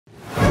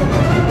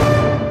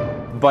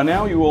By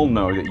now you all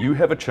know that you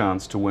have a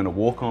chance to win a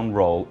walk-on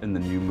role in the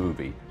new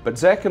movie. But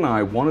Zach and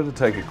I wanted to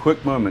take a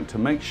quick moment to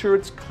make sure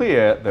it's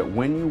clear that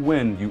when you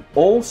win, you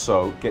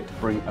also get to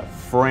bring a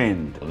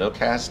friend. No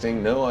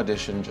casting, no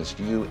audition, just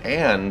you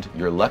and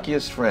your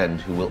luckiest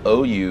friend who will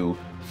owe you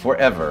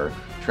forever,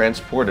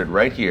 transported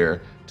right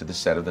here to the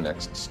set of the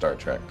next Star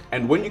Trek.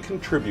 And when you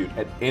contribute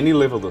at any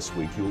level this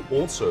week, you'll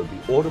also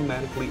be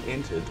automatically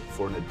entered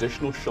for an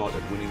additional shot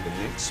at winning the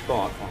next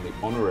spot on the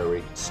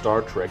honorary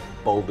Star Trek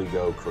Boldly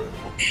Go crew.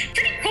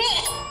 Pretty cool!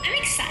 I'm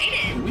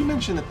excited! Did we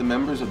mention that the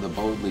members of the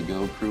Boldly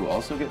Go crew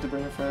also get to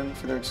bring a friend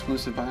for their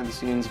exclusive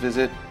behind-the-scenes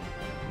visit?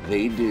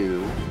 They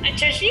do. I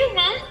trust you,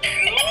 Mom.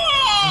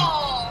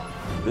 Whoa!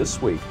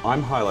 This week,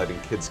 I'm highlighting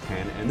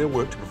KidsCan and their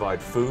work to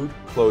provide food,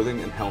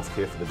 clothing, and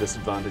healthcare for the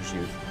disadvantaged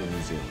youth in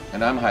New Zealand.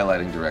 And I'm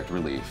highlighting Direct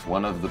Relief,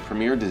 one of the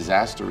premier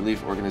disaster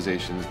relief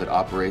organizations that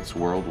operates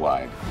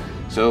worldwide.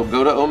 So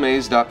go to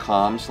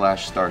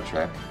omaze.com/Star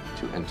Trek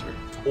to enter.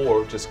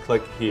 Or just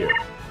click here.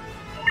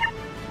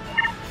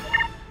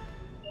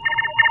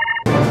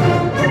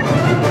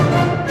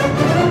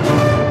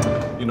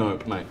 You know,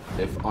 mate,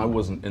 if I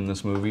wasn't in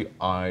this movie,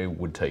 I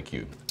would take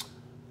you.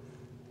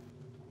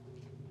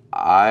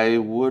 I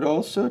would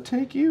also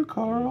take you,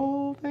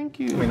 Carl. Thank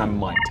you. I mean, I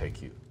might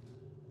take you.